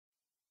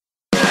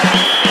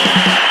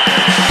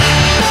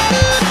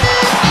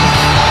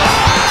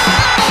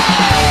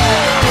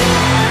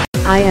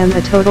am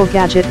a total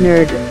gadget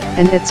nerd,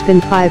 and it's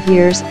been 5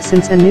 years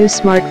since a new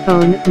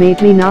smartphone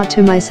made me nod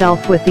to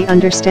myself with the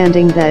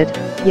understanding that,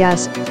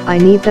 yes, I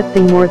need that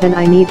thing more than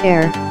I need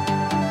air.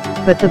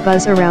 But the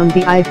buzz around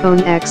the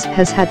iPhone X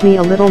has had me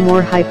a little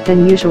more hyped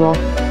than usual.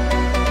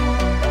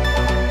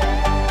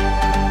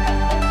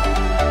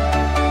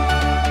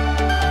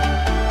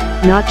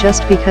 Not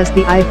just because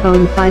the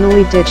iPhone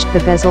finally ditched the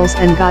bezels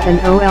and got an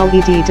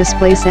OLED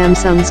display.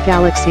 Samsung's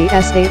Galaxy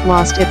S8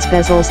 lost its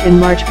bezels in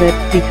March, but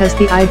because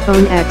the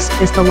iPhone X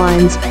is the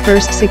line's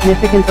first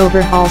significant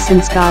overhaul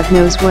since God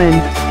knows when.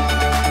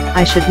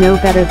 I should know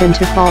better than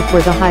to fall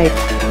for the hype,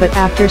 but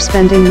after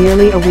spending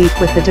nearly a week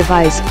with the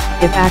device,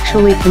 I've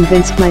actually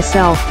convinced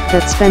myself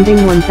that spending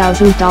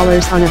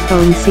 $1,000 on a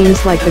phone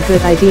seems like a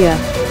good idea.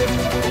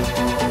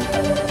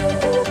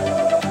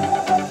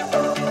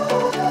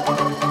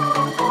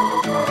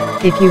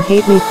 If you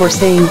hate me for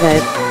saying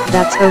that,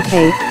 that's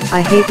okay,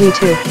 I hate me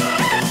too.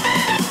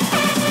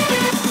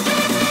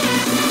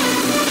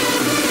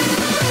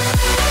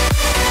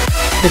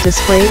 The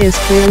display is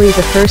clearly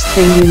the first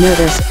thing you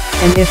notice,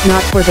 and if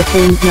not for the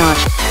famed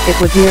notch, it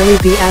would nearly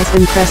be as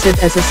impressive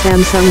as a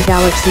Samsung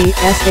Galaxy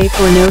S8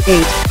 or Note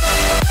 8.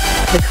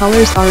 The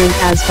colors aren't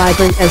as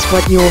vibrant as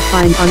what you'll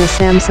find on a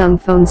Samsung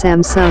phone.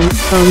 Samsung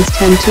phones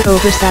tend to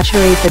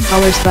oversaturate the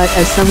colors, but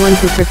as someone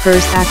who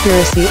prefers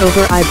accuracy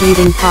over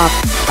eye-bleeding pop,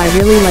 I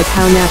really like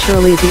how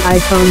naturally the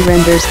iPhone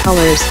renders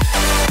colors.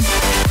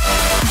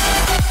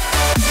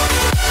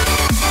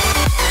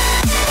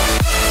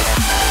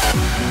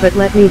 But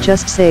let me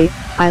just say,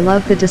 I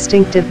love the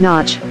distinctive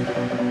notch.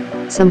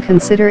 Some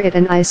consider it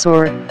an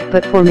eyesore,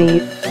 but for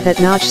me,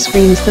 that notch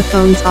screams the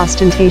phone's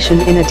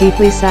ostentation in a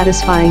deeply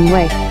satisfying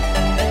way.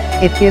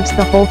 It gives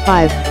the whole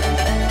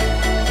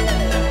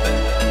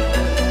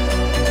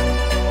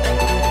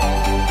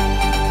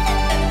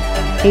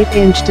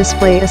 5.8-inch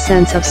display a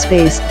sense of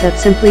space that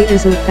simply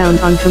isn't found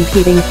on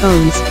competing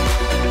phones.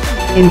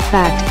 In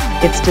fact,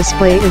 its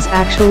display is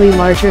actually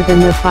larger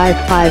than the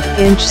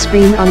 5.5-inch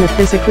screen on the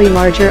physically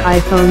larger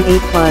iPhone 8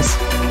 Plus.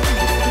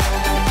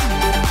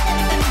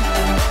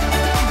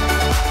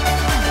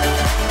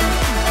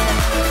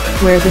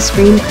 Where the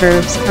screen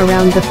curves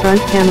around the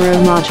front camera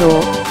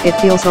module, it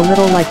feels a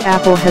little like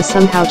Apple has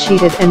somehow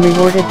cheated and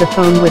rewarded the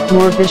phone with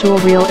more visual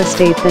real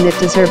estate than it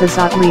deserves,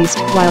 at least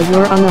while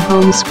you're on the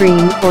home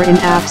screen or in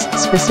apps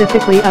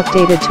specifically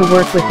updated to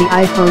work with the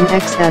iPhone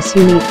XS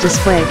unique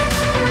display.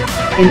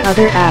 In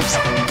other apps,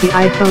 the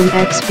iPhone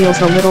X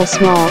feels a little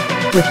small,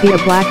 with the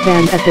black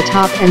band at the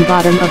top and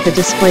bottom of the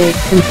display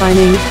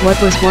confining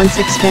what was once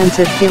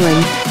expansive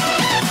feeling.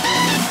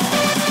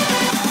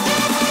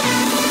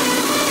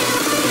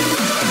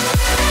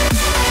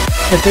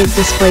 The big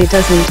display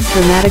doesn't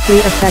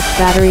dramatically affect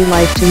battery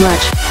life too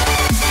much.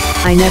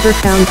 I never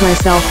found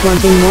myself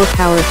wanting more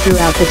power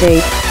throughout the day,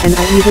 and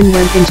I even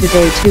went into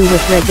day 2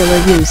 with regular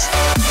use.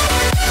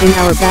 In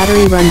our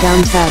battery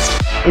rundown test,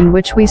 in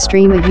which we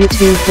stream a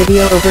YouTube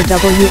video over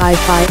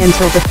Wi-Fi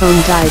until the phone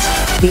dies,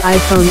 the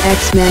iPhone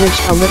X managed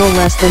a little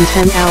less than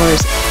 10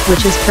 hours,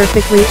 which is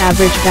perfectly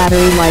average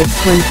battery life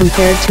when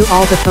compared to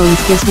all the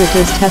phones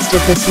Gizmodos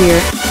tested this year,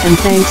 and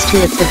thanks to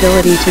its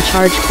ability to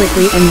charge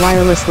quickly and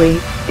wirelessly,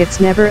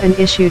 it's never an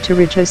issue to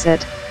reduce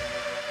it.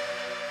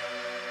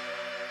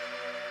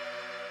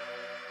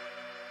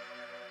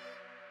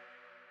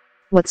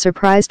 What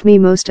surprised me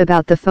most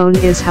about the phone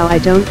is how I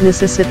don't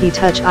Mississippi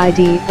Touch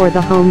ID or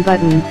the home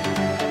button.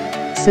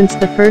 Since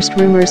the first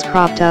rumors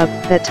cropped up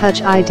that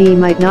Touch ID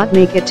might not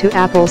make it to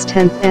Apple's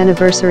 10th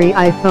anniversary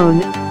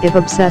iPhone, I've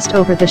obsessed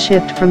over the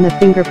shift from the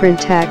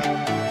fingerprint tech.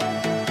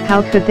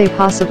 How could they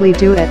possibly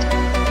do it?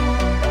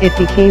 It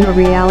became a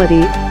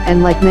reality,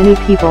 and like many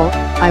people,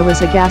 I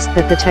was aghast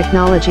that the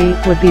technology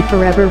would be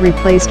forever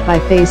replaced by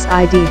Face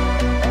ID.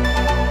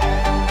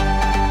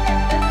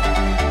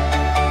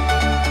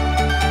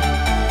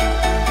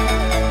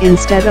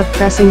 Instead of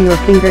pressing your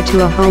finger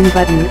to a home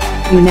button,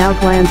 you now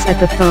glance at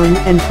the phone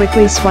and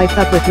quickly swipe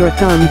up with your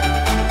thumb.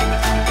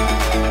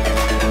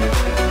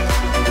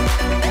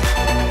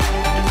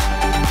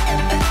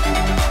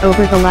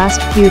 Over the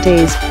last few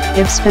days,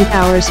 I've spent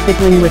hours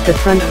fiddling with the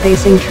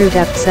front-facing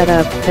TrueDepth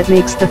setup that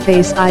makes the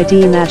Face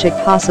ID magic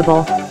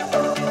possible.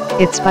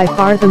 It's by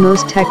far the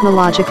most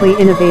technologically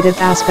innovative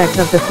aspect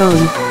of the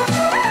phone.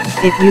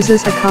 It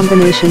uses a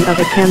combination of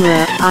a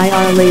camera,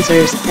 IR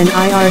lasers, and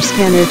IR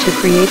scanner to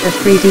create a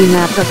 3D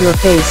map of your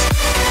face.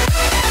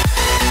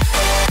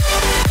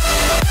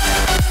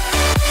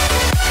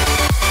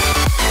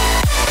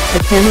 The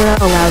camera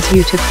allows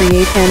you to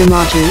create an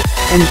emoji,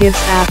 and gives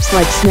apps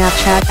like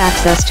Snapchat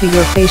access to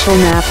your facial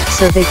map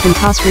so they can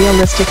toss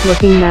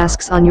realistic-looking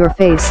masks on your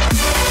face.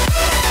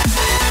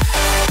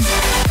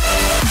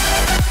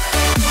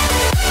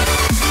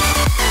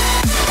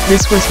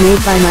 This was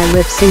made by my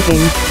lip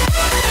syncing.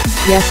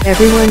 Yes,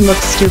 everyone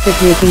looks stupid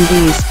making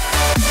these.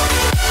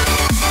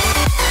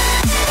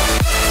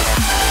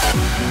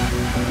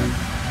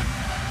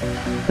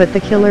 But the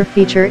killer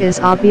feature is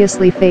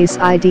obviously Face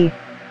ID.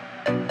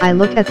 I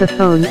look at the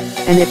phone,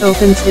 and it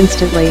opens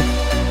instantly.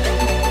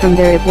 from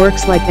there it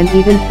works like an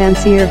even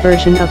fancier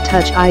version of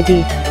Touch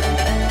ID.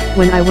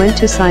 When I went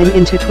to sign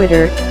into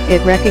Twitter,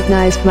 it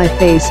recognized my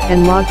face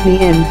and logged me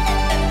in.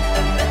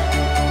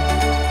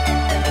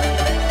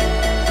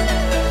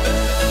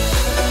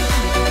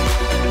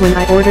 When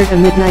I ordered a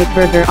midnight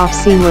burger off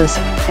Seamless,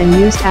 and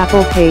used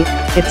Apple Pay,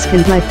 it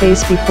scanned my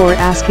face before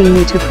asking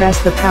me to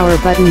press the power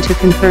button to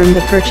confirm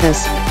the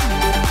purchase.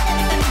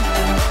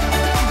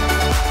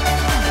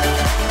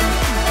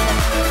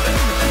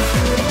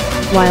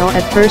 While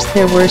at first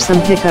there were some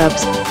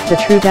hiccups, the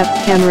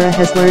TrueDepth camera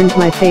has learned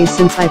my face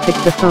since I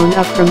picked the phone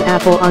up from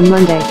Apple on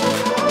Monday.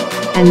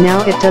 And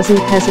now it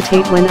doesn't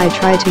hesitate when I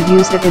try to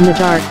use it in the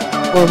dark,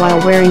 or while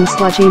wearing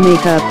sludgy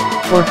makeup,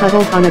 or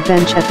huddled on a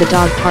bench at the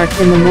dog park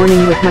in the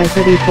morning with my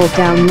hoodie pulled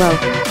down low.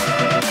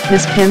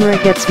 This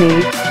camera gets me,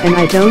 and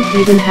I don't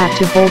even have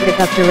to hold it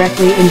up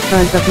directly in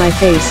front of my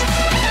face.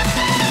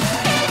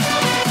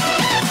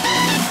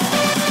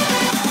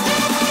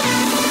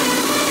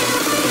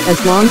 As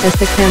long as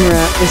the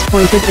camera is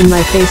pointed in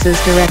my face's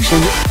direction,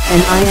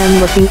 and I am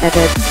looking at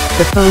it,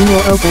 the phone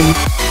will open.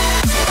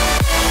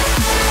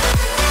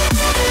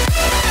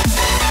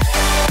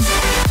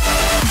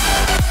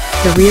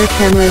 The rear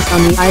cameras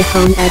on the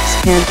iPhone X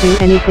can't do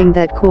anything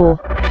that cool.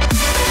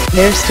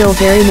 They're still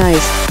very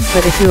nice,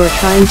 but if you are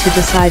trying to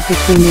decide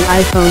between the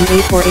iPhone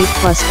 8 or 8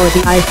 Plus or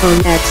the iPhone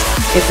X,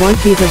 it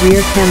won't be the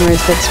rear cameras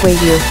that sway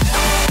you.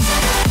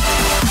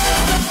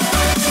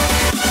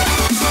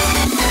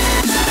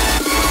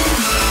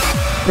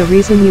 The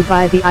reason you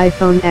buy the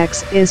iPhone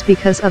X is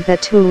because of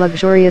that too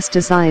luxurious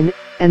design,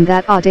 and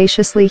that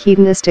audaciously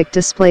hedonistic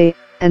display,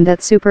 and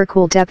that super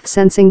cool depth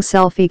sensing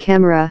selfie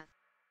camera.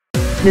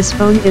 This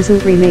phone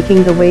isn't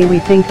remaking the way we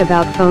think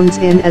about phones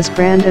in as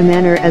grand a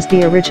manner as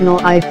the original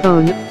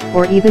iPhone,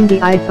 or even the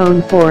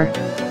iPhone 4.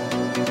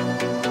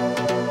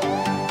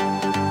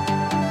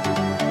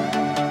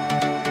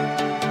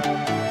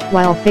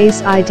 While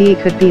Face ID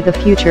could be the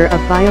future of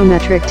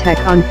biometric tech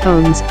on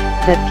phones,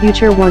 that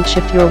future won't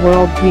shift your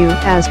worldview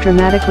as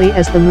dramatically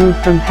as the move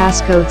from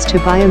passcodes to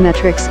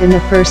biometrics in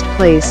the first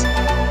place.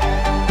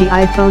 The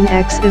iPhone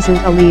X isn't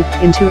a leap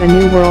into a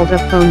new world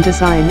of phone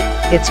design,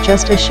 it's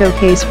just a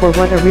showcase for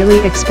what a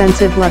really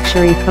expensive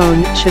luxury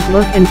phone should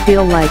look and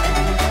feel like.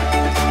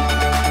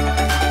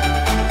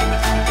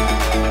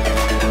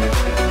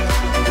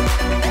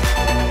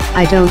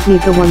 I don't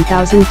need the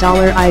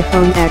 $1,000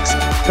 iPhone X,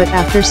 but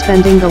after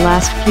spending the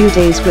last few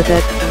days with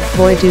it,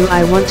 boy do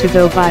I want to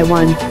go buy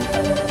one.